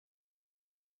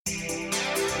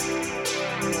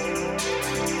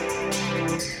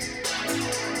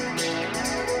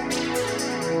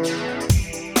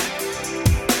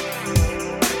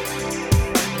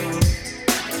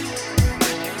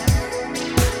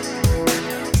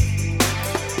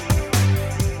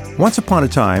Once upon a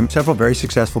time, several very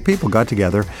successful people got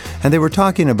together and they were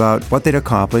talking about what they'd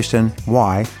accomplished and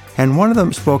why. And one of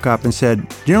them spoke up and said,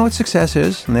 "Do you know what success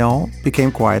is?" And they all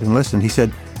became quiet and listened. He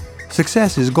said,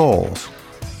 "Success is goals,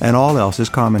 and all else is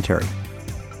commentary."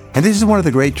 And this is one of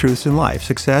the great truths in life.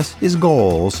 Success is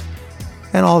goals,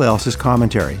 and all else is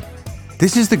commentary.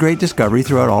 This is the great discovery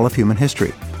throughout all of human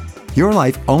history. Your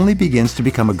life only begins to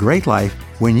become a great life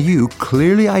when you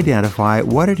clearly identify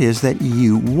what it is that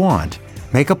you want,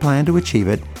 make a plan to achieve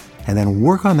it, and then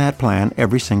work on that plan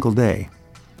every single day.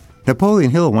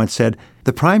 Napoleon Hill once said,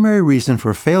 "The primary reason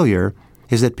for failure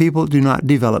is that people do not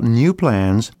develop new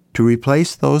plans to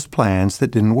replace those plans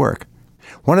that didn't work."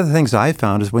 One of the things I've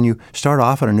found is when you start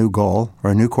off on a new goal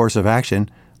or a new course of action,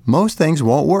 most things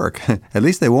won't work. At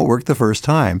least they won't work the first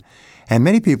time. And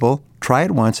many people try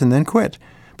it once and then quit.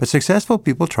 But successful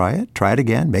people try it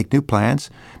again, make new plans,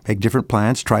 make different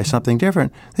plans, try something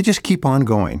different. They just keep on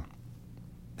going.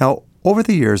 Now, over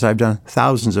the years, I've done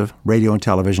thousands of radio and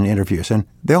television interviews, and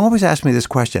they always ask me this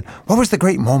question: what was the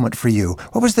great moment for you?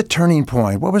 What was the turning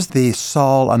point? What was the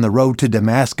Saul on the road to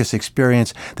Damascus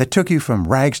experience that took you from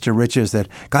rags to riches, that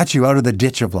got you out of the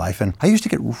ditch of life? And I used to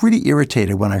get really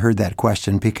irritated when I heard that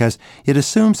question because it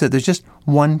assumes that there's just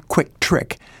one quick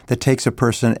trick that takes a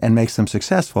person and makes them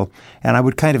successful, and I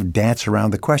would kind of dance around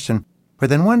the question.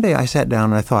 But then one day I sat down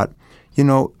and I thought,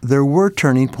 there were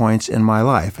turning points in my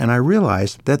life, and I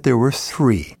realized that there were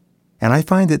 3. And I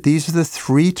find that these are the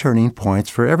 3 turning points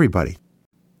for everybody.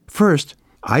 First,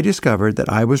 I discovered that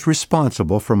I was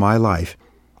responsible for my life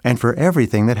and for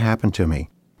everything that happened to me.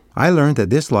 I learned that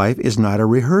this life is not a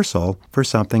rehearsal for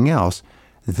something else.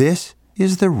 This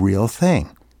is the real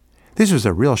thing. This was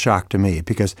a real shock to me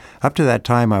because up to that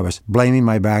time I was blaming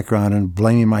my background and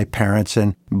blaming my parents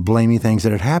and blaming things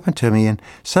that had happened to me, and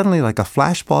suddenly, like a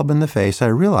flashbulb in the face, I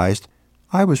realized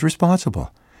I was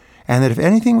responsible, and that if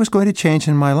anything was going to change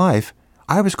in my life,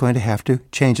 I was going to have to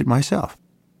change it myself.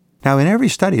 Now, in every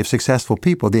study of successful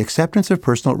people, the acceptance of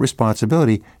personal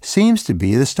responsibility seems to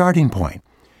be the starting point.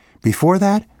 Before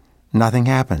that, nothing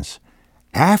happens.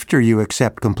 After you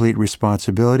accept complete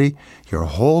responsibility, your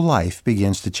whole life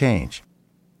begins to change.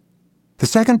 The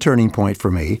second turning point for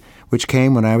me, which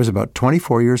came when I was about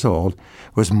 24 years old,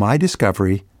 was my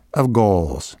discovery of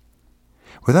goals.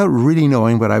 Without really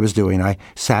knowing what I was doing, I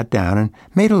sat down and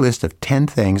made a list of 10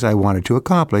 things I wanted to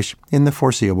accomplish in the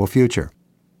foreseeable future.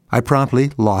 I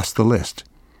promptly lost the list.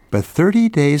 But 30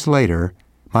 days later,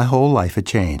 my whole life had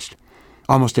changed.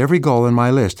 Almost every goal in my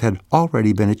list had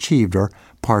already been achieved or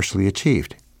partially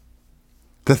achieved.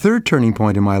 The third turning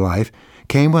point in my life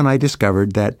came when I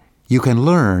discovered that you can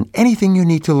learn anything you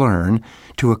need to learn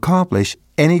to accomplish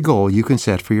any goal you can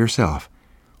set for yourself.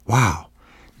 Wow!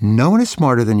 No one is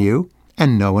smarter than you,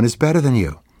 and no one is better than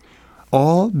you.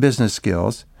 All business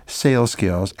skills, sales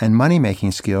skills, and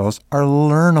money-making skills are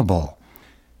learnable.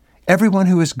 Everyone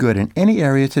who is good in any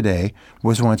area today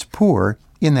was once poor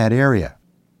in that area.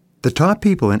 The top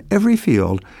people in every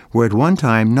field were at one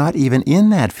time not even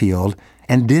in that field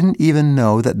and didn't even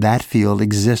know that that field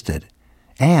existed.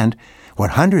 And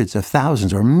what hundreds of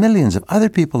thousands or millions of other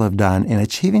people have done in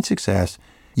achieving success,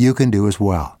 you can do as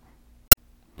well.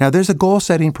 Now, there's a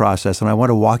goal-setting process, and I want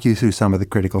to walk you through some of the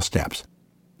critical steps.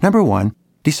 Number 1,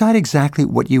 decide exactly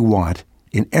what you want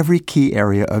in every key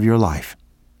area of your life.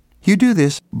 You do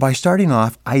this by starting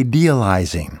off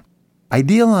idealizing.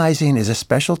 Idealizing is a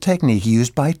special technique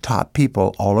used by top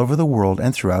people all over the world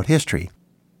and throughout history.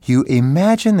 You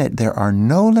imagine that there are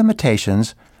no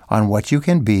limitations on what you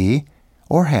can be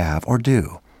or have or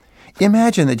do.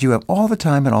 Imagine that you have all the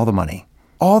time and all the money,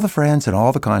 all the friends and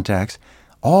all the contacts,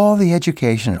 all the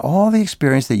education and all the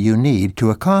experience that you need to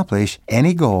accomplish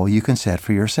any goal you can set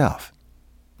for yourself.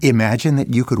 Imagine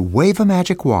that you could wave a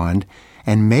magic wand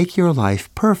and make your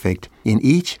life perfect in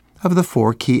each of the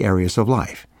 4 key areas of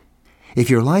life. If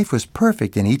your life was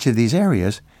perfect in each of these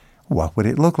areas, what would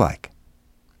it look like?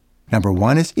 Number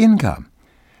 1 is income.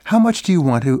 How much do you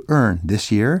want to earn this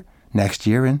year, next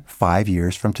year, and 5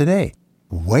 years from today?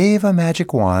 Wave a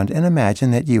magic wand and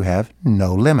imagine that you have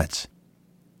no limits.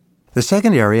 The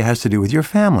second area has to do with your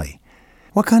family.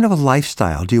 What kind of a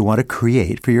lifestyle do you want to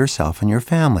create for yourself and your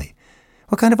family?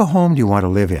 What kind of a home do you want to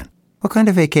live in? What kind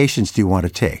of vacations do you want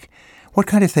to take? What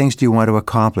kind of things do you want to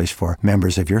accomplish for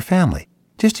members of your family?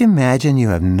 Just imagine you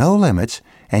have no limits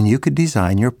and you could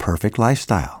design your perfect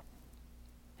lifestyle.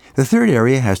 The third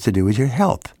area has to do with your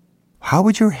health. How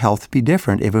would your health be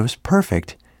different if it was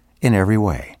perfect in every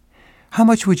way? How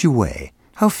much would you weigh?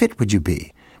 How fit would you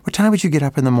be? What time would you get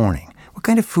up in the morning? What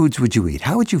kind of foods would you eat?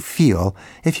 How would you feel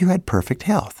if you had perfect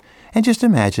health? And just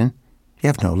imagine you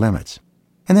have no limits.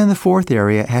 And then the fourth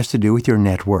area has to do with your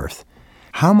net worth.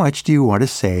 How much do you want to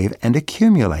save and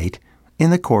accumulate in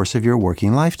the course of your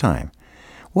working lifetime?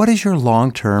 What is your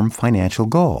long-term financial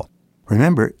goal?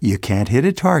 Remember, you can't hit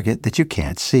a target that you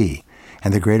can't see.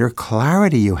 And the greater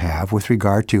clarity you have with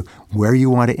regard to where you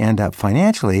want to end up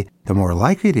financially, the more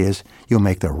likely it is you'll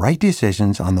make the right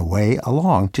decisions on the way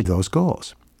along to those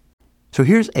goals. So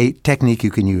here's a technique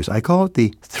you can use. I call it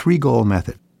the 3-goal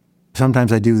method.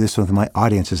 Sometimes I do this with my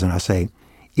audiences and I'll say,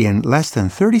 in less than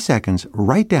 30 seconds,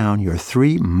 write down your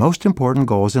 3 most important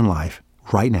goals in life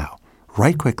right now,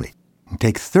 right quickly. And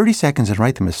take 30 seconds and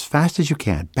write them as fast as you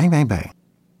can. Bang, bang, bang.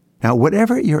 Now,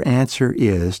 whatever your answer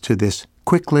is to this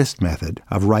quick list method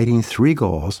of writing 3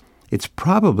 goals, it's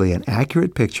probably an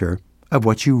accurate picture of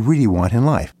what you really want in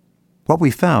life. What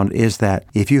we found is that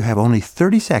if you have only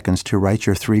 30 seconds to write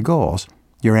your 3 goals,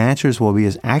 your answers will be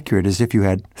as accurate as if you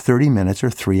had 30 minutes or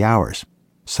 3 hours.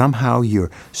 Somehow your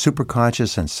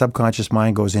superconscious and subconscious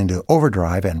mind goes into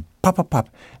overdrive and pop, pop, pop.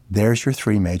 There's your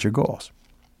 3 major goals.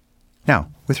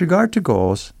 Now, with regard to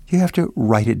goals, you have to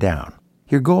write it down.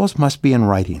 Your goals must be in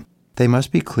writing. They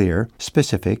must be clear,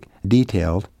 specific,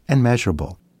 detailed, and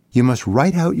measurable. You must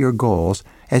write out your goals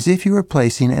as if you were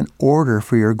placing an order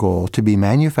for your goal to be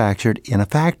manufactured in a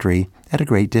factory at a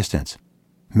great distance.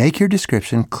 Make your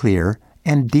description clear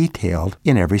and detailed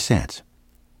in every sense.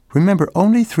 Remember,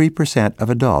 only 3% of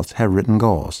adults have written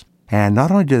goals. And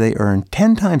not only do they earn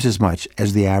 10 times as much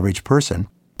as the average person,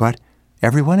 but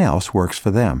everyone else works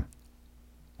for them.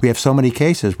 We have so many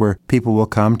cases where people will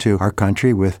come to our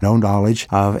country with no knowledge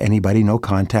of anybody, no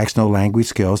contacts, no language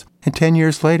skills, and 10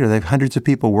 years later they have hundreds of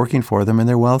people working for them and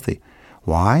they're wealthy.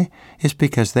 Why? It's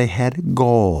because they had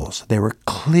goals. They were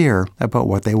clear about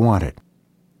what they wanted.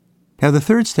 Now, the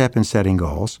 3rd step in setting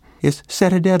goals is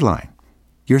set a deadline.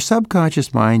 Your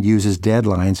subconscious mind uses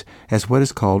deadlines as what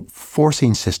is called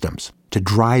forcing systems to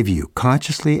drive you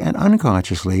consciously and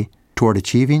unconsciously toward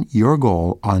achieving your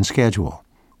goal on schedule.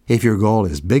 If your goal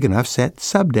is big enough, set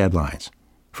sub-deadlines.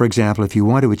 For example, if you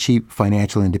want to achieve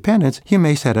financial independence, you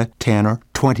may set a 10 or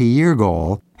 20-year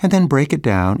goal and then break it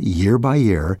down year by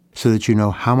year so that you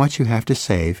know how much you have to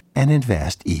save and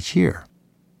invest each year.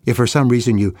 If for some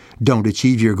reason you don't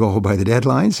achieve your goal by the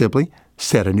deadline, simply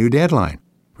set a new deadline.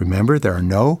 Remember, there are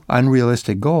no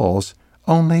unrealistic goals,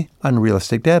 only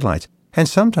unrealistic deadlines. And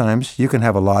sometimes you can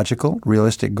have a logical,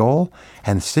 realistic goal,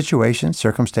 and the situation,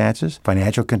 circumstances,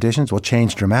 financial conditions will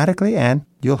change dramatically, and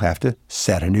you'll have to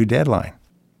set a new deadline.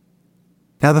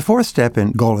 Now, the 4th step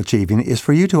in goal achieving is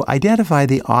for you to identify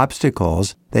the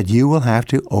obstacles that you will have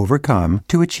to overcome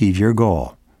to achieve your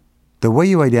goal. The way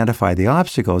you identify the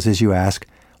obstacles is you ask,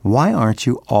 why aren't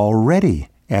you already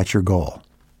at your goal?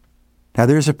 Now,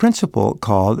 there's a principle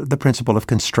called the principle of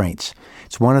constraints.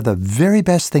 It's one of the very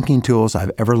best thinking tools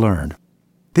I've ever learned.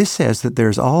 This says that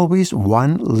there's always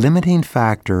one limiting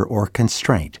factor or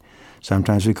constraint,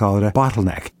 sometimes we call it a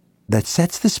bottleneck, that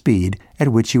sets the speed at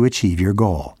which you achieve your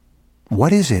goal.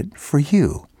 What is it for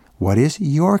you? What is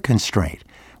your constraint?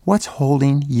 What's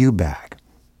holding you back?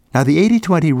 Now, the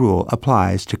 80-20 rule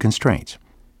applies to constraints.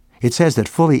 It says that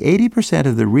fully 80%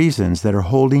 of the reasons that are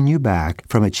holding you back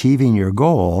from achieving your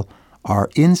goal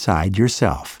are inside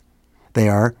yourself. They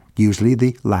are usually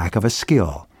the lack of a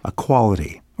skill, a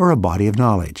quality, or a body of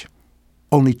knowledge.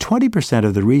 Only 20%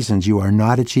 of the reasons you are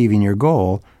not achieving your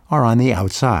goal are on the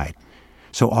outside.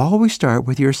 So always start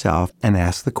with yourself and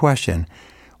ask the question,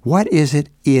 what is it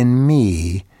in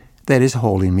me that is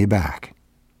holding me back?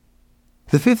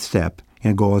 The 5th step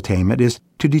in goal attainment is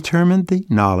to determine the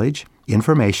knowledge,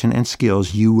 information, and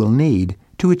skills you will need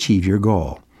to achieve your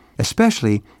goal.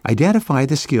 Especially, identify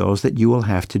the skills that you will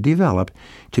have to develop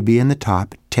to be in the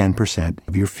top 10%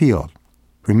 of your field.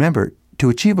 Remember, to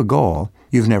achieve a goal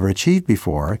you've never achieved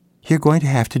before, you're going to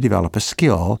have to develop a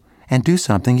skill and do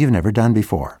something you've never done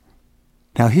before.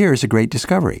 Now, here's a great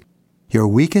discovery. Your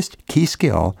weakest key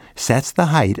skill sets the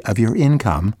height of your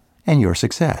income and your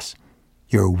success.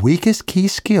 Your weakest key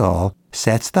skill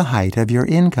sets the height of your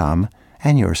income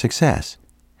and your success.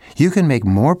 You can make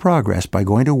more progress by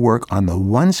going to work on the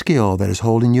one skill that is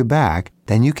holding you back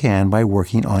than you can by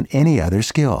working on any other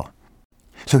skill.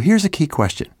 So here's a key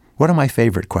question. One of my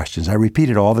favorite questions. I repeat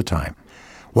it all the time.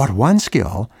 What one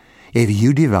skill, if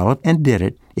you developed and did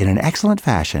it in an excellent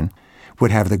fashion,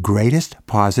 would have the greatest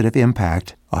positive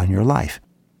impact on your life?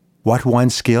 What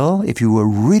one skill, if you were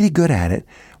really good at it,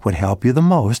 would help you the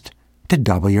most to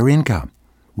double your income?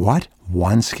 What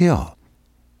one skill?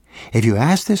 If you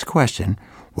ask this question,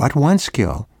 what one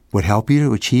skill would help you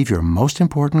to achieve your most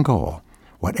important goal?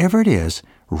 Whatever it is,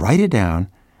 write it down,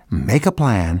 make a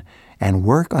plan, and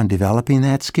work on developing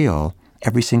that skill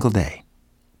every single day.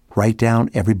 Write down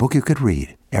every book you could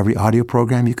read, every audio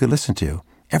program you could listen to,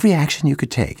 every action you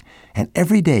could take, and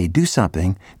every day do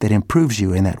something that improves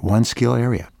you in that one skill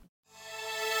area.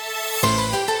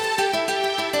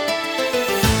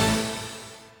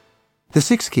 The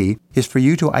sixth key is for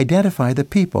you to identify the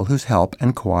people whose help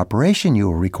and cooperation you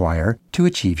will require to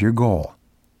achieve your goal.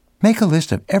 Make a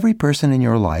list of every person in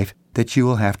your life that you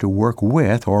will have to work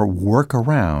with or work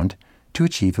around to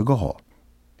achieve a goal.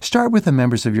 Start with the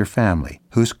members of your family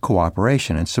whose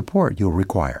cooperation and support you'll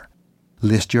require.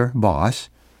 List your boss,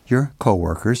 your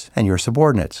coworkers, and your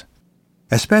subordinates.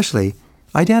 Especially,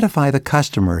 identify the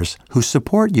customers whose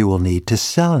support you will need to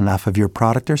sell enough of your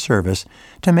product or service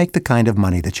to make the kind of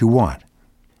money that you want.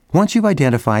 Once you've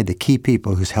identified the key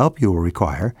people whose help you will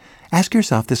require, ask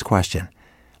yourself this question: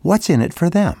 what's in it for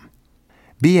them?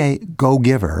 Be a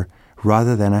go-giver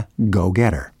rather than a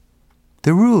go-getter.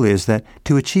 The rule is that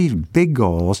to achieve big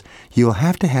goals, you'll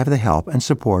have to have the help and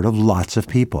support of lots of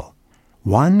people.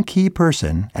 One key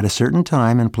person at a certain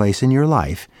time and place in your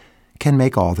life can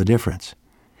make all the difference.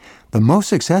 The most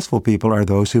successful people are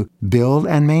those who build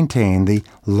and maintain the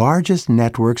largest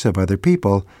networks of other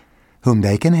people whom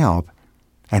they can help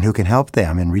and who can help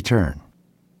them in return.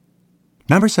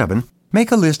 Number 7,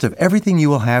 make a list of everything you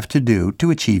will have to do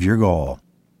to achieve your goal.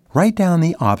 Write down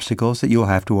the obstacles that you will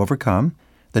have to overcome,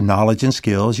 the knowledge and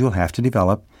skills you'll have to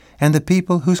develop, and the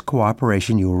people whose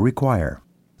cooperation you will require.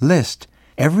 List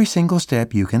every single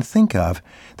step you can think of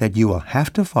that you will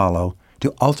have to follow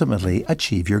to ultimately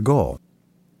achieve your goal.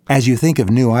 As you think of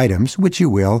new items, which you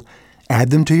will, add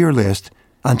them to your list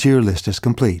until your list is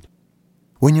complete.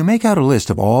 When you make out a list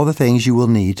of all the things you will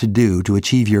need to do to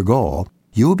achieve your goal,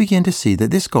 you will begin to see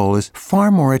that this goal is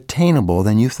far more attainable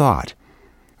than you thought.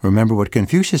 Remember what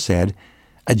Confucius said,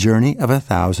 "A journey of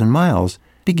 1,000 miles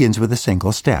begins with a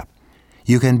single step."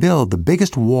 You can build the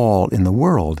biggest wall in the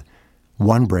world,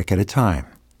 one brick at a time.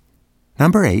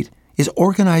 Number 8 is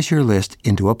organize your list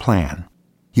into a plan.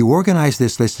 You organize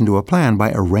this list into a plan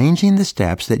by arranging the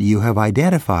steps that you have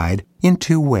identified in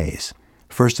two ways.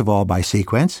 First of all, by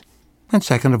sequence, and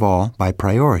second of all, by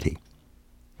priority.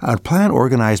 A plan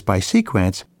organized by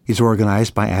sequence is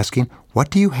organized by asking, what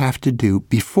do you have to do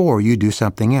before you do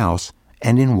something else,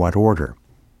 and in what order?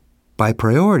 By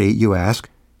priority, you ask,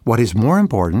 what is more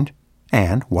important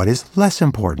and what is less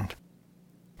important?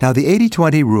 Now, the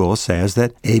 80-20 rule says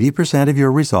that 80% of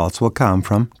your results will come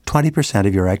from 20%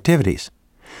 of your activities.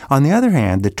 On the other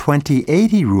hand, the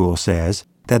 20-80 rule says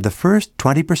that the first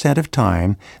 20% of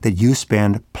time that you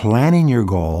spend planning your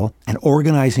goal and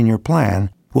organizing your plan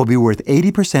will be worth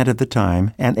 80% of the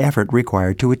time and effort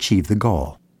required to achieve the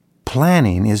goal.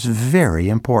 Planning is very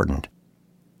important.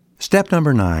 Step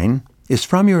number 9 is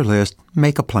from your list,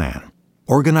 make a plan.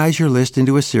 Organize your list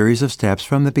into a series of steps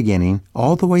from the beginning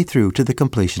all the way through to the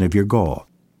completion of your goal.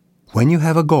 When you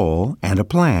have a goal and a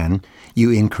plan,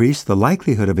 you increase the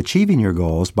likelihood of achieving your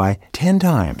goals by 10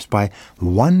 times, by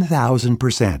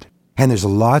 1,000%. And there's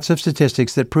lots of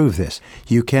statistics that prove this.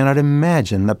 You cannot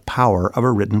imagine the power of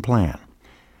a written plan.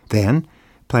 Then,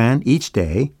 plan each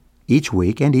day, each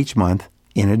week, and each month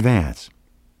in advance.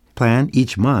 Plan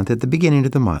each month at the beginning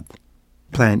of the month.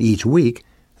 Plan each week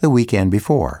the weekend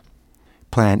before.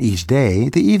 Plan each day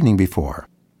the evening before.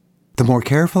 The more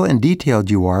careful and detailed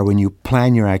you are when you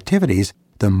plan your activities,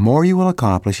 the more you will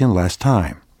accomplish in less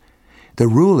time. The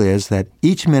rule is that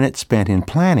each minute spent in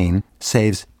planning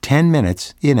saves 10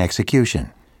 minutes in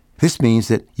execution. This means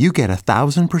that you get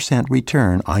 1,000%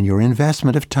 return on your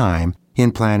investment of time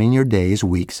in planning your days,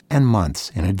 weeks, and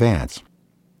months in advance.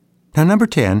 Now, number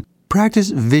 10, practice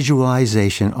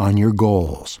visualization on your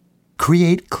goals.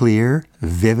 Create clear,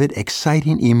 vivid,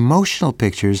 exciting, emotional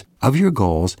pictures of your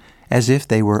goals as if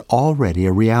they were already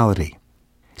a reality.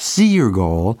 See your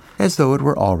goal as though it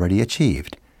were already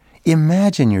achieved.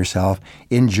 Imagine yourself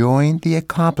enjoying the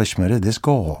accomplishment of this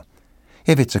goal.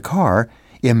 If it's a car,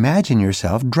 imagine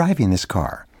yourself driving this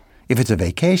car. If it's a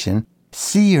vacation,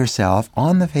 see yourself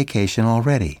on the vacation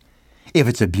already. If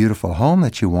it's a beautiful home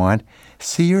that you want,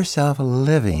 see yourself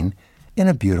living in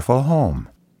a beautiful home.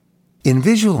 In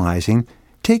visualizing,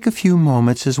 take a few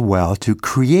moments as well to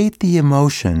create the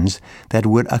emotions that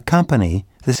would accompany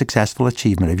the successful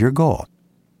achievement of your goal.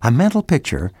 A mental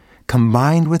picture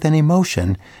combined with an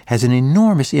emotion has an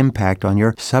enormous impact on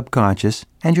your subconscious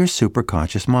and your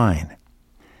superconscious mind.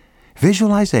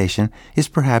 Visualization is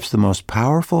perhaps the most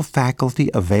powerful faculty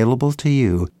available to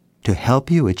you to help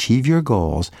you achieve your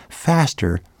goals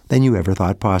faster than you ever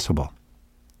thought possible.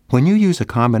 When you use a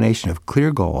combination of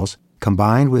clear goals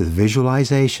combined with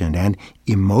visualization and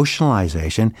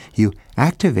emotionalization, you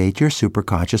activate your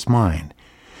superconscious mind.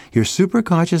 Your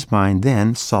superconscious mind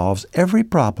then solves every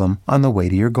problem on the way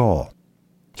to your goal.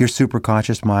 Your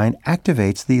superconscious mind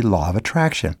activates the law of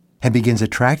attraction and begins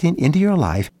attracting into your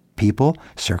life people,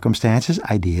 circumstances,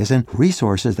 ideas, and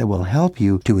resources that will help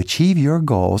you to achieve your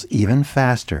goals even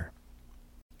faster.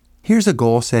 Here's a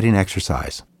goal-setting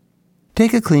exercise.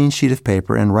 Take a clean sheet of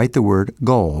paper and write the word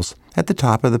goals at the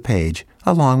top of the page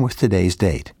along with today's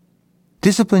date.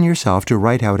 Discipline yourself to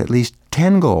write out at least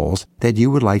 10 goals that you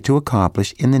would like to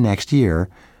accomplish in the next year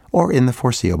or in the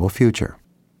foreseeable future.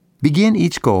 Begin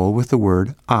each goal with the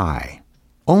word I.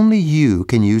 Only you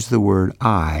can use the word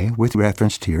I with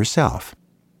reference to yourself.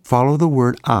 Follow the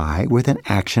word I with an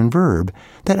action verb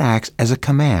that acts as a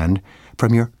command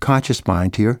from your conscious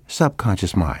mind to your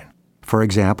subconscious mind. For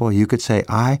example, you could say,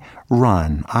 I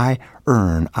run, I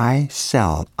earn, I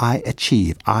sell, I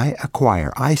achieve, I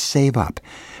acquire, I save up.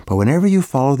 But whenever you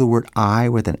follow the word I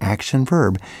with an action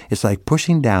verb, it's like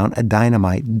pushing down a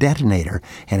dynamite detonator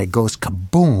and it goes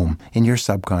kaboom in your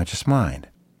subconscious mind.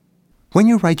 When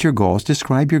you write your goals,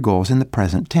 describe your goals in the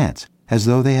present tense, as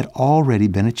though they had already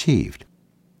been achieved.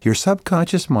 Your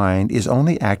subconscious mind is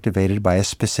only activated by a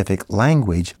specific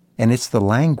language, and it's the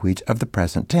language of the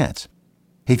present tense.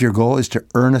 If your goal is to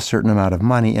earn a certain amount of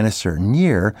money in a certain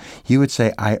year, you would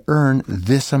say, I earn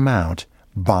this amount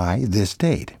by this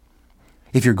date.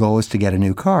 If your goal is to get a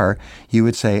new car, you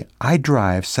would say, I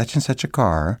drive such and such a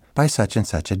car by such and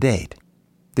such a date.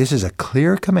 This is a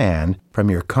clear command from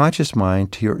your conscious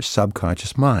mind to your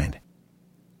subconscious mind.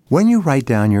 When you write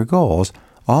down your goals,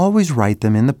 always write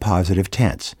them in the positive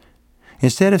tense.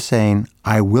 Instead of saying,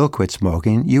 I will quit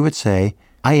smoking, you would say,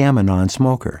 I am a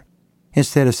non-smoker.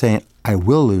 Instead of saying, I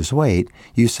will lose weight,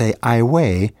 you say, I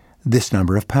weigh this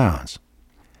number of pounds.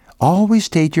 Always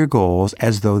state your goals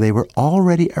as though they were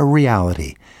already a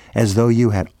reality, as though you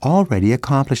had already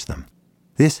accomplished them.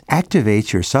 This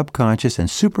activates your subconscious and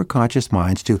superconscious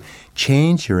minds to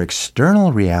change your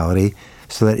external reality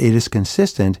so that it is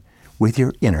consistent with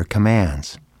your inner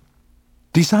commands.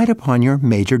 Decide upon your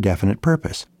major definite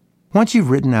purpose. Once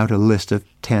you've written out a list of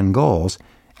 10 goals,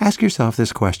 ask yourself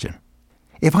this question.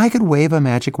 If I could wave a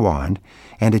magic wand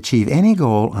and achieve any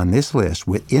goal on this list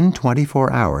within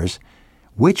 24 hours,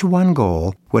 which one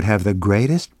goal would have the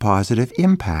greatest positive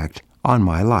impact on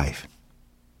my life?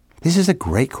 This is a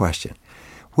great question.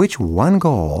 Which one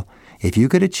goal, if you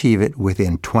could achieve it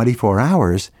within 24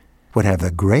 hours, would have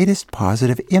the greatest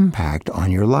positive impact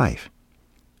on your life?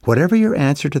 Whatever your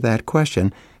answer to that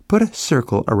question, put a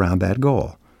circle around that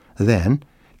goal. Then,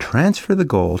 transfer the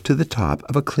goal to the top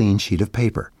of a clean sheet of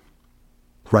paper.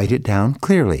 Write it down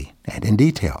clearly and in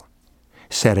detail.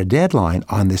 Set a deadline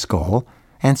on this goal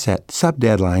and set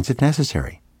sub-deadlines if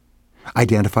necessary.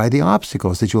 Identify the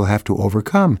obstacles that you'll have to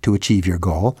overcome to achieve your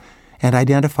goal and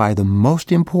identify the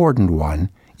most important one,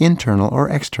 internal or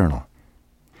external.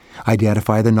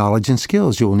 Identify the knowledge and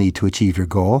skills you will need to achieve your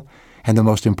goal and the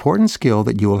most important skill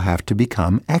that you will have to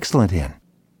become excellent in.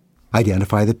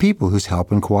 Identify the people whose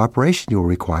help and cooperation you will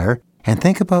require and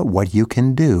think about what you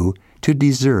can do to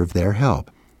deserve their help.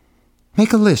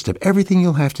 Make a list of everything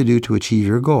you'll have to do to achieve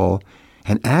your goal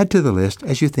and add to the list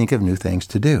as you think of new things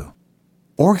to do.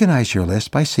 Organize your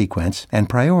list by sequence and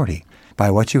priority,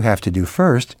 by what you have to do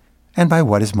first and by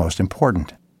what is most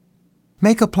important.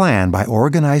 Make a plan by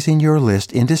organizing your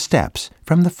list into steps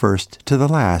from the first to the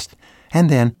last, and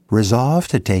then resolve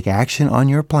to take action on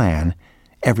your plan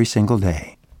every single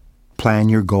day. Plan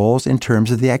your goals in terms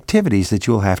of the activities that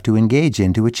you'll have to engage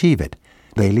in to achieve it,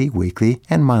 daily, weekly,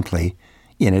 and monthly,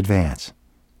 in advance.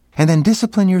 And then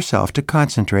discipline yourself to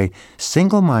concentrate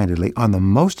single-mindedly on the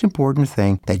most important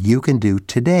thing that you can do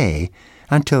today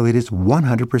until it is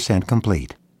 100%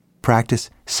 complete. Practice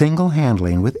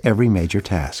single-handling with every major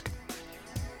task.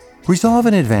 Resolve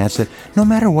in advance that no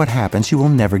matter what happens, you will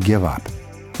never give up.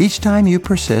 Each time you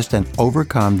persist and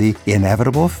overcome the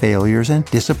inevitable failures and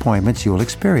disappointments you will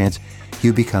experience,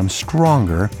 you become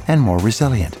stronger and more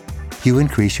resilient. You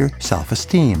increase your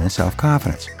self-esteem and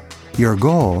self-confidence. Your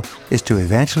goal is to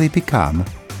eventually become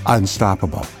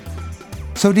unstoppable.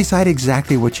 So decide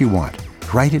exactly what you want,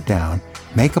 write it down,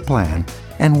 make a plan,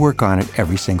 and work on it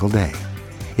every single day.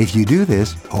 If you do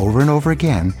this over and over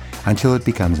again until it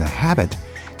becomes a habit,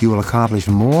 you will accomplish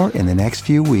more in the next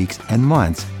few weeks and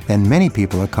months than many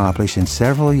people accomplish in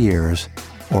several years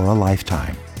or a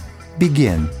lifetime.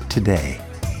 Begin today.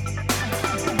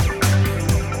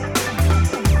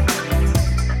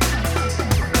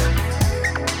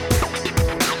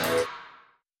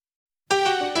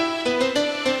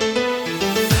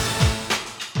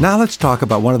 Now let's talk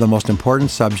about one of the most important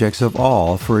subjects of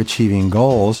all for achieving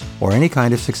goals or any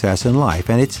kind of success in life,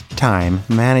 and it's time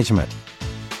management.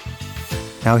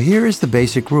 Now here is the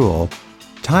basic rule.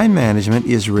 Time management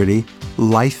is really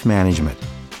life management.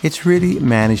 It's really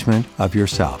management of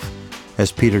yourself.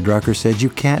 As Peter Drucker said, you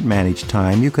can't manage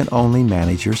time, you can only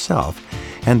manage yourself.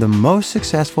 And the most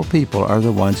successful people are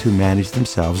the ones who manage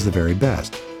themselves the very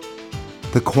best.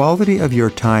 The quality of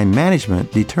your time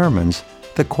management determines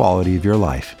the quality of your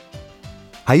life.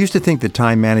 I used to think that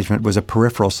time management was a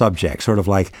peripheral subject, sort of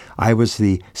like I was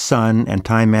the sun and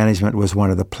time management was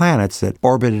one of the planets that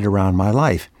orbited around my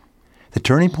life. The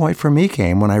turning point for me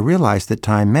came when I realized that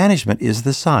time management is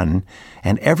the sun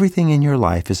and everything in your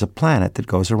life is a planet that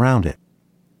goes around it.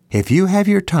 If you have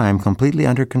your time completely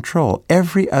under control,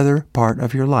 every other part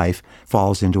of your life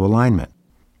falls into alignment.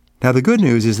 Now, the good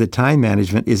news is that time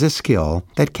management is a skill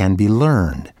that can be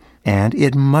learned, and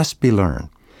it must be learned.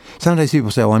 Sometimes people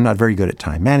say, well, I'm not very good at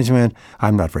time management,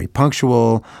 I'm not very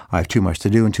punctual, I have too much to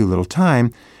do and too little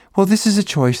time. Well, this is a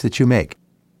choice that you make.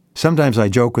 Sometimes I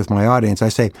joke with my audience, I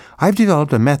say, I've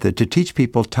developed a method to teach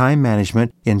people time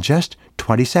management in just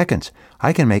 20 seconds.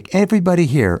 I can make everybody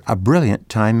here a brilliant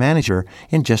time manager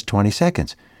in just 20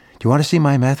 seconds. Do you want to see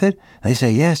my method? They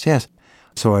say, yes.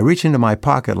 So I reach into my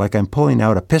pocket like I'm pulling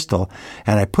out a pistol,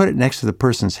 and I put it next to the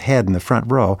person's head in the front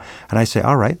row, and I say,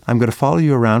 all right, I'm going to follow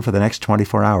you around for the next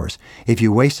 24 hours. If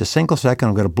you waste a single second,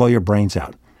 I'm going to blow your brains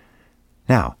out.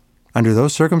 Now, under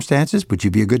those circumstances, would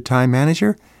you be a good time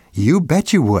manager? You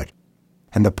bet you would.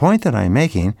 And the point that I'm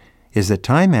making is that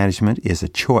time management is a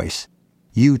choice.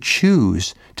 You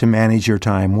choose to manage your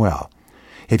time well.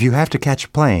 If you have to catch a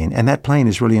plane, and that plane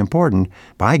is really important,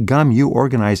 by gum, you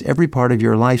organize every part of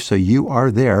your life so you are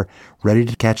there ready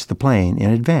to catch the plane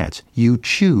in advance. You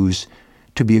choose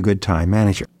to be a good time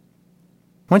manager.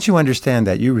 Once you understand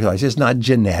that, you realize it's not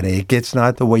genetic, it's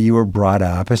not the way you were brought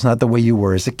up, it's not the way you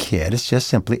were as a kid, it's just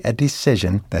simply a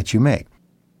decision that you make.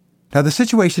 Now, the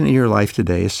situation in your life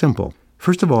today is simple.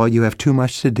 First of all, you have too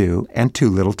much to do and too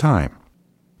little time.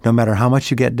 No matter how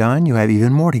much you get done, you have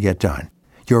even more to get done.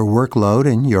 Your workload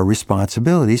and your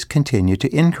responsibilities continue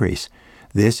to increase.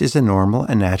 This is a normal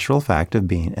and natural fact of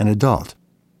being an adult.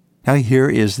 Now, here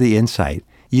is the insight.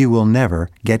 You will never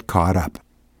get caught up.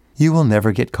 You will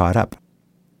never get caught up.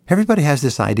 Everybody has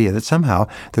this idea that somehow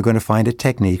they're going to find a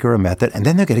technique or a method and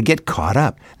then they're going to get caught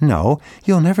up. No,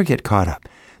 you'll never get caught up.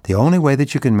 The only way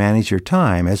that you can manage your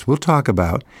time, as we'll talk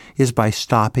about, is by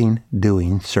stopping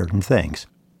doing certain things.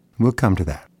 We'll come to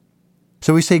that.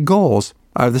 So we say goals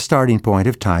are the starting point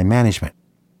of time management.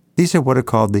 These are what are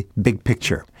called the big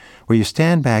picture, where you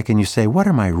stand back and you say, what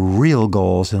are my real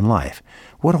goals in life?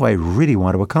 What do I really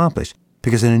want to accomplish?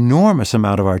 Because an enormous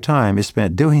amount of our time is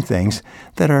spent doing things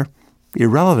that are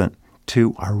irrelevant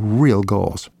to our real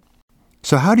goals.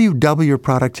 So how do you double your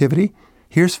productivity?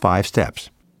 Here's 5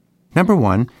 steps. Number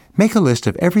 1, make a list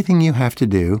of everything you have to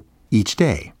do each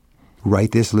day.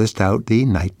 Write this list out the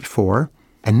night before,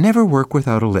 and never work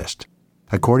without a list.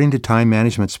 According to time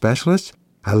management specialists,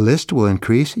 a list will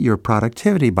increase your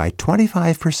productivity by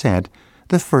 25%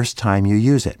 the first time you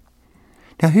use it.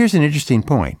 Now, here's an interesting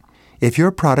point. If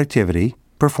your productivity,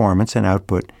 performance, and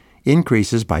output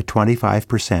increases by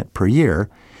 25% per year,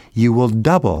 you will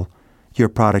double your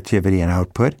productivity and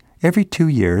output every 2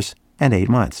 years and 8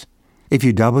 months. If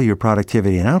you double your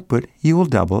productivity and output, you will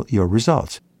double your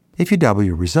results. If you double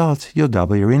your results, you'll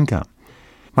double your income.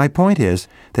 My point is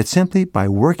that simply by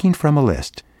working from a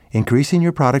list, increasing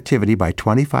your productivity by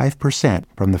 25%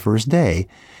 from the first day,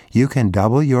 you can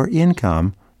double your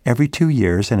income every 2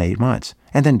 years and 8 months,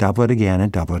 and then double it again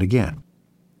and double it again.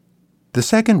 The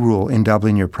second rule in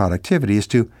doubling your productivity is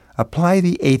to apply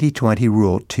the 80-20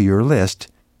 rule to your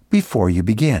list before you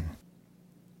begin.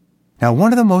 Now,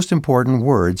 one of the most important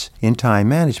words in time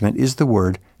management is the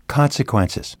word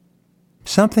consequences.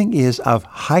 Something is of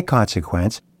high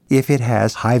consequence if it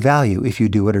has high value if you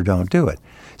do it or don't do it.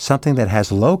 Something that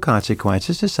has low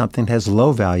consequences is something that has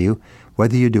low value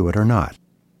whether you do it or not.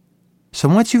 So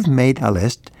once you've made a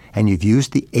list and you've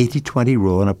used the 80-20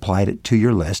 rule and applied it to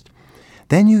your list,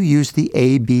 then you use the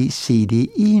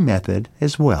ABCDE method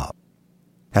as well.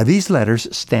 Now, these letters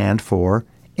stand for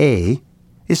A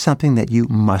is something that you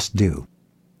must do.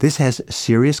 This has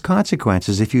serious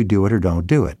consequences if you do it or don't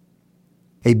do it.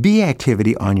 A B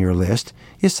activity on your list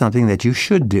is something that you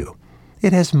should do.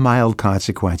 It has mild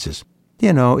consequences.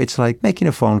 You know, it's like making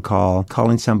a phone call,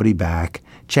 calling somebody back,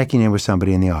 checking in with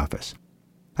somebody in the office.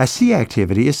 A C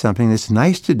activity is something that's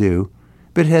nice to do,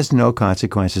 but it has no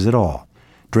consequences at all.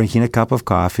 Drinking a cup of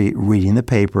coffee, reading the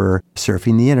paper,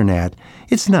 surfing the internet,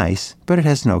 it's nice, but it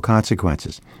has no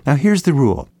consequences. Now, here's the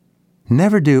rule.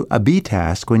 Never do a B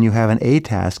task when you have an A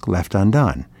task left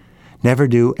undone. Never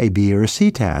do a B or a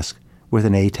C task with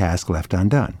an A task left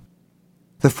undone.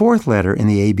 The fourth letter in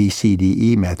the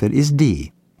ABCDE method is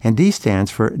D, and D stands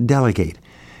for delegate.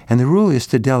 And the rule is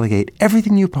to delegate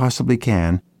everything you possibly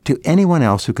can to anyone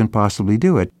else who can possibly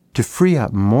do it to free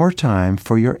up more time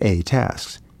for your A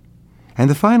tasks. And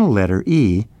the final letter,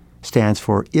 E, stands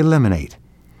for eliminate.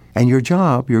 And your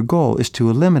job, your goal, is to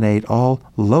eliminate all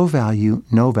low-value,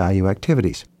 no-value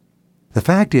activities. The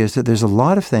fact is that there's a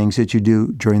lot of things that you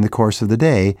do during the course of the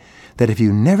day that if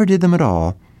you never did them at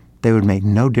all, they would make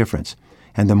no difference.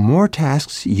 And the more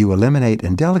tasks you eliminate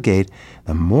and delegate,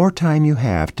 the more time you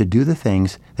have to do the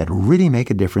things that really make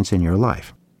a difference in your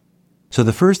life. So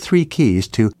the first 3 keys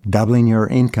to doubling your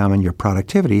income and your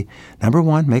productivity: number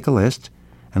 1, make a list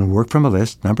and work from a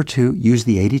list. Number 2, use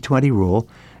the 80-20 rule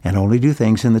and only do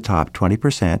things in the top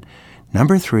 20%.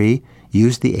 Number 3,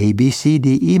 use the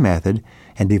ABCDE method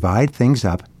and divide things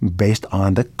up based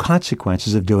on the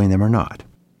consequences of doing them or not.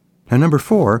 Now, number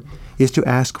 4 is to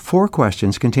ask 4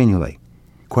 questions continually.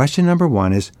 Question number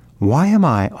 1 is, why am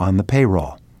I on the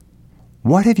payroll?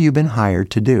 What have you been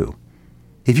hired to do?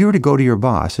 If you were to go to your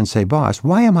boss and say, "Boss,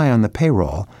 why am I on the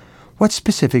payroll?" what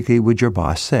specifically would your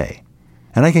boss say?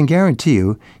 And I can guarantee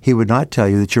you he would not tell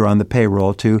you that you're on the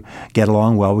payroll to get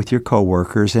along well with your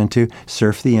coworkers and to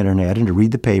surf the internet and to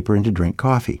read the paper and to drink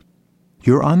coffee.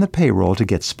 You're on the payroll to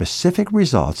get specific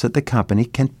results that the company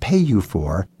can pay you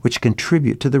for, which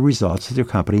contribute to the results that your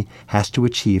company has to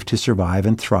achieve to survive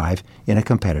and thrive in a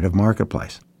competitive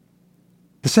marketplace.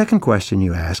 The second question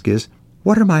you ask is,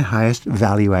 what are my highest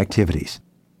value activities?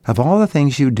 Of all the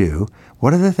things you do,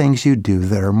 what are the things you do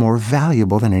that are more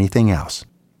valuable than anything else?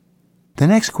 The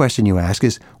next question you ask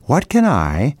is, what can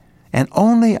I, and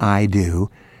only I,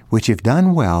 do, which if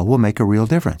done well will make a real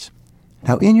difference?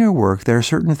 Now, in your work, there are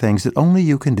certain things that only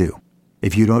you can do.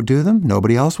 If you don't do them,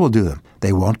 nobody else will do them.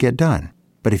 They won't get done.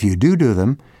 But if you do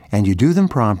them, and you do them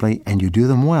promptly, and you do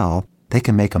them well, they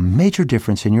can make a major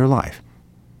difference in your life.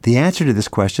 The answer to this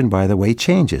question, by the way,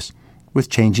 changes with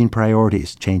changing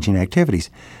priorities, changing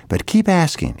activities. But keep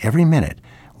asking every minute,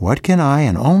 what can I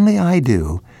and only I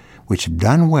do, which if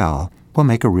done well will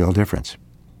make a real difference?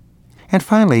 And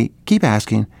finally, keep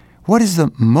asking, what is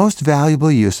the most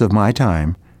valuable use of my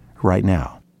time right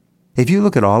now? If you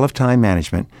look at all of time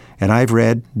management, and I've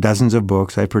read dozens of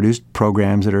books, I've produced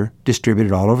programs that are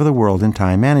distributed all over the world in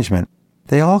time management,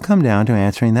 they all come down to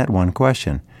answering that one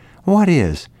question. What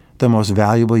is the most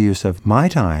valuable use of my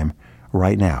time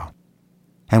right now?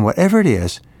 And whatever it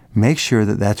is, make sure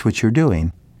that that's what you're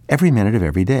doing every minute of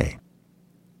every day.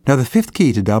 Now, the 5th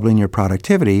key to doubling your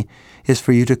productivity is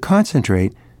for you to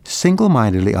concentrate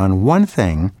single-mindedly on one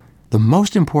thing, the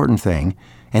most important thing,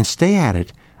 and stay at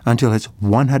it until it's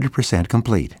 100%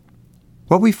 complete.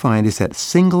 What we find is that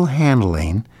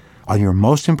single-handling on your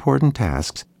most important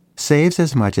tasks saves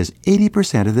as much as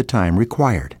 80% of the time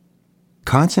required.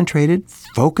 Concentrated,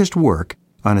 focused work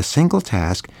on a single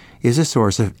task is a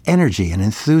source of energy and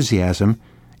enthusiasm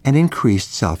and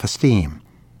increased self-esteem.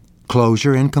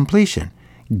 Closure and completion,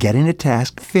 getting a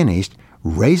task finished,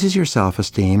 raises your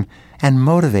self-esteem and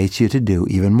motivates you to do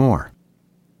even more.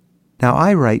 Now,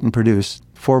 I write and produce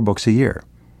 4 books a year.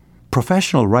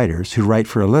 Professional writers who write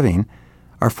for a living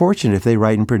are fortunate if they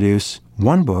write and produce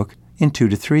 1 book in 2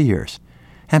 to 3 years.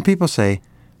 And people say,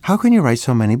 how can you write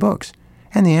so many books?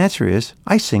 And the answer is,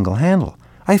 I single-handle.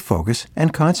 I focus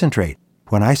and concentrate.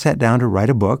 When I sat down to write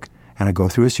a book and I go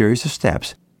through a series of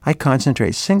steps, I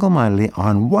concentrate single-mindedly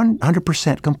on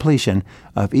 100% completion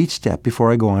of each step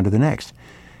before I go on to the next.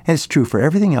 And it's true for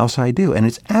everything else I do, and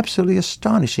it's absolutely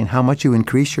astonishing how much you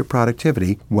increase your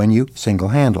productivity when you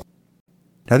single-handle.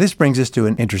 Now, this brings us to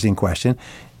an interesting question.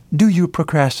 Do you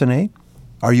procrastinate?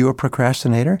 Are you a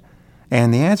procrastinator?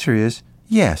 And the answer is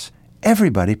yes,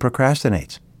 everybody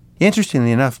procrastinates.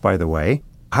 Interestingly enough, by the way,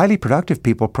 highly productive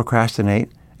people procrastinate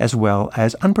as well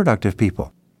as unproductive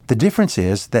people. The difference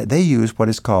is that they use what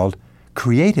is called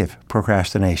creative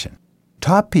procrastination.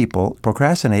 Top people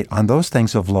procrastinate on those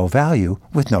things of low value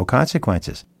with no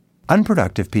consequences.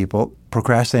 Unproductive people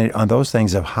procrastinate on those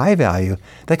things of high value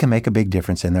that can make a big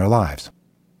difference in their lives.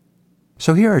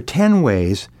 So here are 10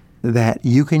 ways that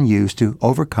you can use to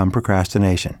overcome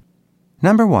procrastination.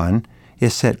 Number 1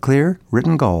 is set clear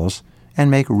written goals and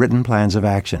make written plans of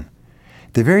action.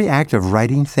 The very act of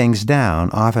writing things down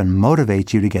often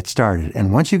motivates you to get started.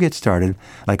 And once you get started,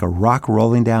 like a rock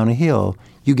rolling down a hill,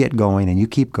 you get going and you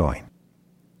keep going.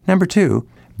 Number 2,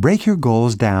 break your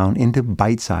goals down into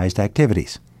bite-sized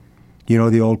activities. You know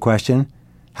the old question,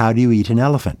 how do you eat an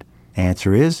elephant?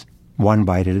 Answer is, 1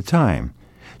 bite at a time.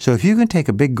 So if you can take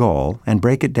a big goal and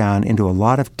break it down into a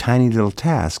lot of tiny little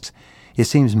tasks, it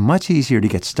seems much easier to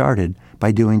get started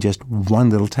by doing just one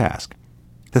little task.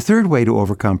 The third way to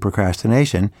overcome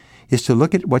procrastination is to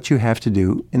look at what you have to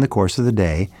do in the course of the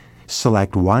day,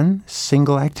 select one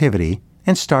single activity,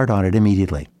 and start on it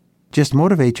immediately. Just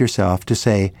motivate yourself to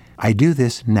say, I do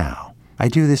this now. I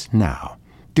do this now.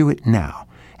 Do it now.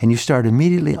 And you start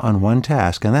immediately on one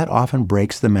task, and that often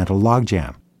breaks the mental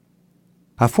logjam.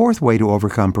 A fourth way to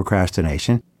overcome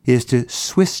procrastination is to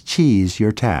Swiss cheese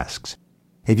your tasks.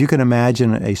 If you can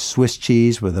imagine a Swiss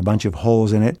cheese with a bunch of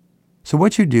holes in it, so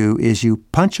what you do is you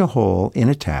punch a hole in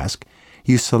a task,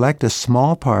 you select a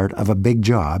small part of a big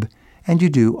job, and you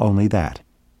do only that.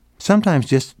 Sometimes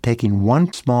just taking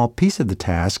one small piece of the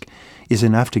task is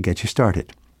enough to get you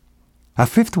started. A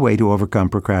fifth way to overcome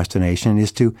procrastination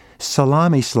is to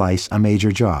salami slice a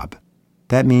major job.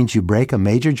 That means you break a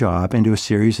major job into a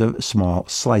series of small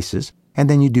slices, and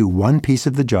then you do one piece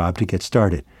of the job to get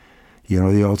started. You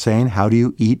know the old saying, how do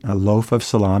you eat a loaf of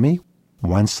salami?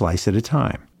 One slice at a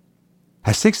time.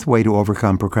 A sixth way to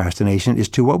overcome procrastination is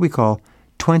to what we call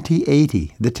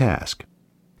 20-80 the task.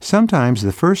 Sometimes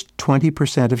the first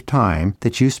 20% of time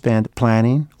that you spend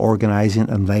planning, organizing,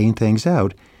 and laying things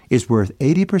out is worth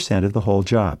 80% of the whole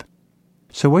job.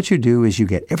 So what you do is you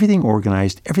get everything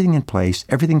organized, everything in place,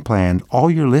 everything planned, all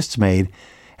your lists made,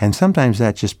 and sometimes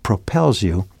that just propels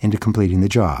you into completing the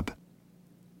job.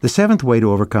 The seventh way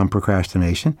to overcome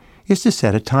procrastination is to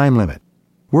set a time limit.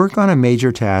 Work on a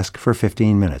major task for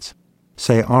 15 minutes.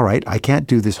 Say, all right, I can't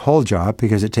do this whole job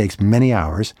because it takes many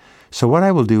hours, so what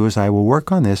I will do is I will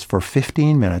work on this for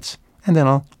 15 minutes, and then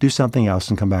I'll do something else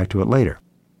and come back to it later.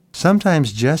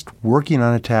 Sometimes just working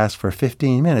on a task for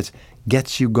 15 minutes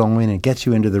gets you going and gets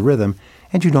you into the rhythm,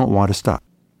 and you don't want to stop.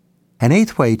 An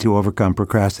eighth way to overcome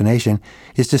procrastination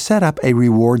is to set up a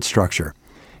reward structure.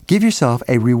 Give yourself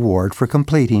a reward for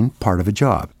completing part of a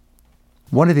job.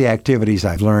 One of the activities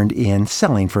I've learned in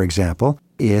selling, for example,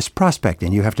 is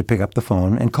prospecting. You have to pick up the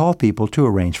phone and call people to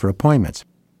arrange for appointments.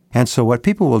 And so what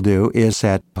people will do is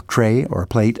set a tray or a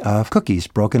plate of cookies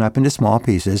broken up into small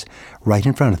pieces right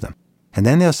in front of them. And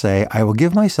then they'll say, I will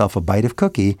give myself a bite of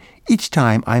cookie each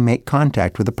time I make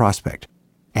contact with a prospect.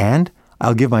 And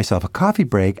I'll give myself a coffee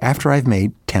break after I've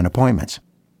made 10 appointments.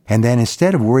 And then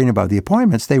instead of worrying about the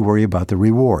appointments, they worry about the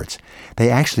rewards. They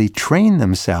actually train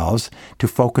themselves to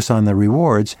focus on the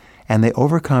rewards, and they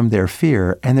overcome their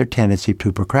fear and their tendency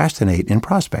to procrastinate in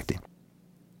prospecting.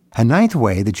 A ninth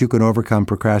way that you can overcome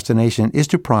procrastination is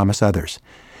to promise others.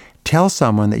 Tell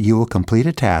someone that you will complete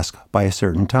a task by a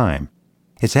certain time.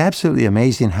 It's absolutely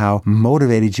amazing how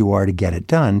motivated you are to get it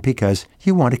done because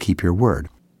you want to keep your word.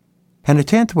 And a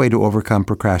 10th way to overcome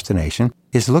procrastination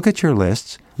is look at your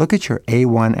lists, look at your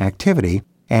A1 activity,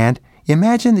 and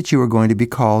imagine that you are going to be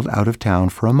called out of town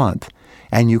for a month,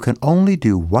 and you can only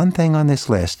do one thing on this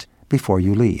list before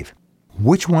you leave.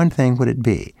 Which one thing would it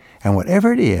be? And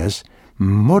whatever it is,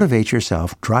 motivate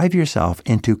yourself, drive yourself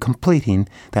into completing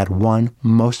that one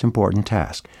most important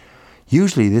task.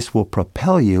 Usually this will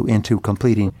propel you into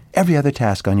completing every other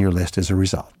task on your list as a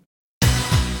result.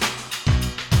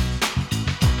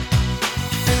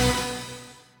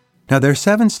 Now, there are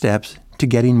 7 steps to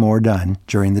getting more done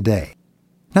during the day.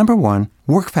 Number 1,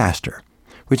 work faster,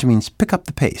 which means pick up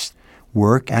the pace.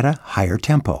 Work at a higher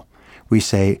tempo. We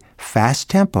say fast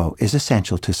tempo is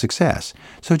essential to success.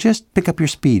 So just pick up your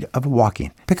speed of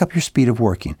walking. Pick up your speed of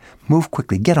working. Move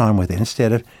quickly. Get on with it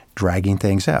instead of dragging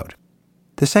things out.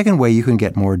 The second way you can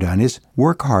get more done is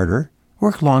work harder,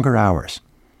 work longer hours.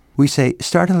 We say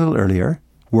start a little earlier,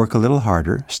 work a little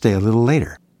harder, stay a little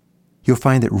later. You'll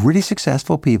find that really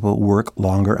successful people work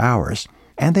longer hours,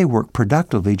 and they work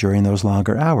productively during those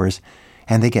longer hours,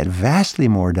 and they get vastly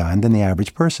more done than the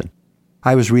average person.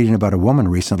 I was reading about a woman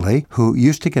recently who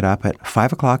used to get up at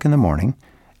 5 o'clock in the morning,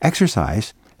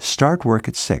 exercise, start work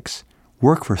at 6,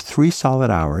 work for 3 solid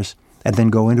hours, and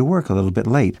then go into work a little bit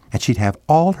late, and she'd have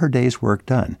all her day's work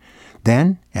done.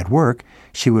 Then, at work,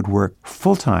 she would work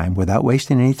full-time without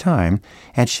wasting any time,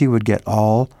 and she would get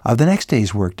all of the next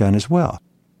day's work done as well.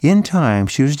 In time,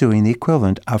 she was doing the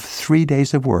equivalent of 3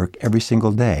 days of work every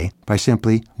single day by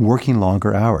simply working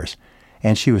longer hours.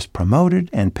 And she was promoted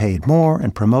and paid more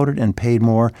and promoted and paid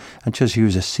more until she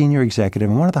was a senior executive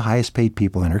and one of the highest paid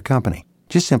people in her company,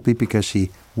 just simply because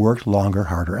she worked longer,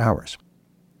 harder hours.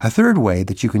 A third way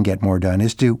that you can get more done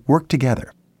is to work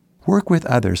together. Work with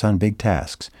others on big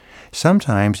tasks.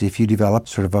 Sometimes if you develop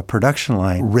sort of a production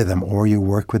line rhythm or you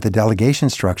work with a delegation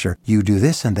structure, you do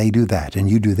this and they do that, and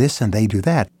you do this and they do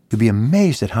that, you'll be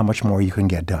amazed at how much more you can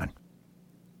get done.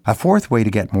 A fourth way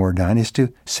to get more done is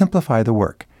to simplify the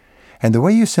work. And the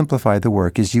way you simplify the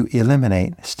work is you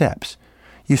eliminate steps.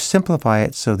 You simplify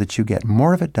it so that you get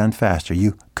more of it done faster.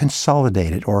 You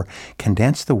consolidate it or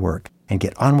condense the work and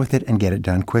get on with it and get it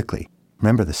done quickly.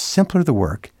 Remember, the simpler the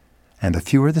work and the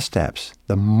fewer the steps,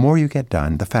 the more you get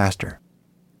done, the faster.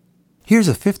 Here's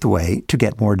a fifth way to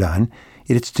get more done.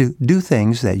 It's to do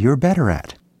things that you're better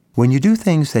at. When you do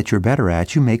things that you're better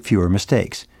at, you make fewer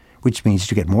mistakes, which means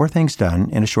you get more things done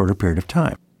in a shorter period of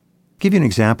time. I'll give you an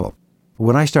example.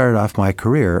 When I started off my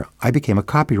career, I became a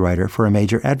copywriter for a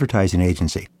major advertising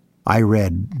agency. I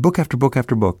read book after book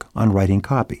after book on writing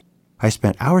copy. I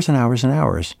spent hours and hours and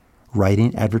hours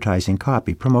writing advertising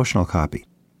copy, promotional copy.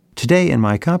 Today in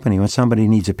my company, when somebody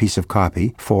needs a piece of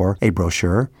copy for a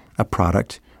brochure, a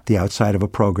product, the outside of a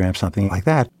program, something like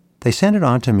that, they send it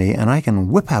on to me and I can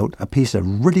whip out a piece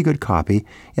of really good copy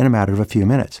in a matter of a few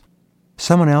minutes.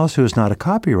 Someone else who is not a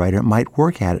copywriter might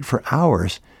work at it for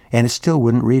hours and it still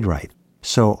wouldn't read right.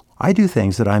 So I do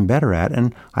things that I'm better at,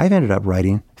 and I've ended up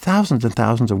writing thousands and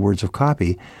thousands of words of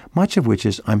copy, much of which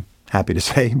is, I'm happy to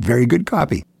say, very good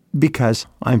copy, because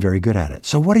I'm very good at it.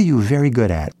 So what are you very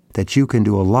good at that you can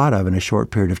do a lot of in a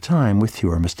short period of time with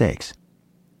fewer mistakes?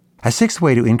 A sixth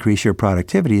way to increase your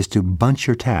productivity is to bunch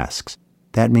your tasks.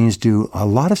 That means do a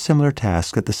lot of similar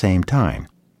tasks at the same time.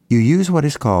 You use what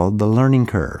is called the learning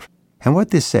curve. And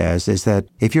what this says is that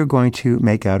if you're going to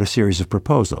make out a series of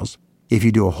proposals, if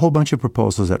you do a whole bunch of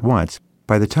proposals at once,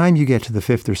 by the time you get to the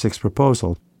fifth or sixth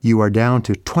proposal, you are down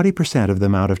to 20% of the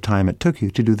amount of time it took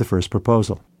you to do the first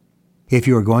proposal. If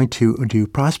you are going to do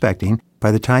prospecting,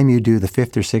 by the time you do the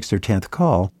fifth or sixth or 10th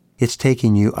call, it's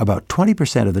taking you about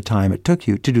 20% of the time it took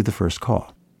you to do the first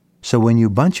call. So when you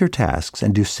bunch your tasks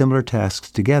and do similar tasks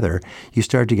together, you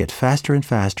start to get faster and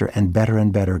faster and better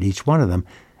at each one of them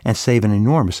and save an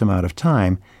enormous amount of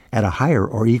time at a higher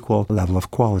or equal level of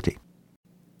quality.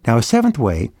 Now, a seventh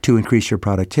way to increase your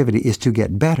productivity is to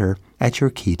get better at your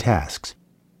key tasks.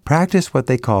 Practice what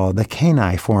they call the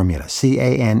CANEI formula,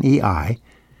 C-A-N-E-I,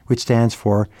 which stands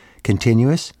for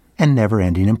continuous and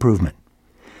never-ending improvement.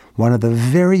 One of the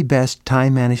very best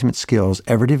time management skills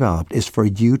ever developed is for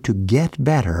you to get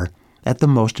better at the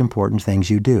most important things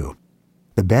you do.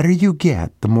 The better you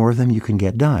get, the more of them you can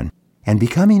get done. And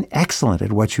becoming excellent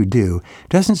at what you do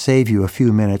doesn't save you a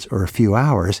few minutes or a few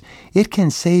hours. It can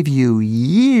save you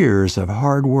years of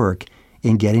hard work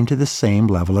in getting to the same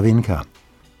level of income.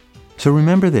 So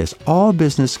remember this, all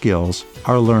business skills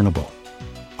are learnable.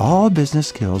 All business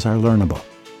skills are learnable.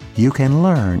 You can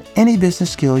learn any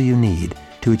business skill you need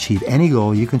to achieve any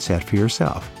goal you can set for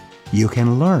yourself. You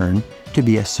can learn to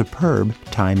be a superb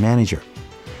time manager.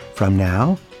 From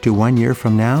now to 1 year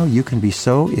from now, you can be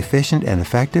so efficient and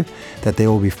effective that they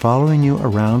will be following you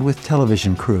around with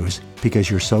television crews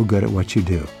because you're so good at what you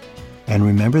do. And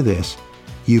remember this,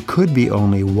 you could be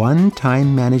only one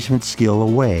time management skill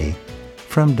away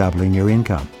from doubling your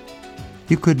income.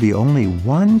 You could be only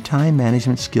one time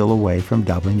management skill away from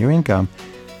doubling your income,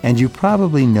 and you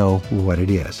probably know what it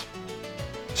is.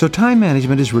 So time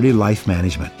management is really life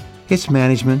management. It's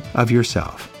management of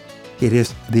yourself. It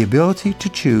is the ability to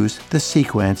choose the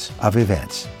sequence of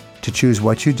events, to choose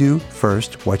what you do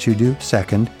first, what you do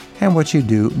second, and what you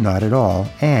do not at all,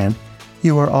 and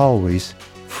you are always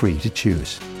free to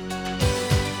choose.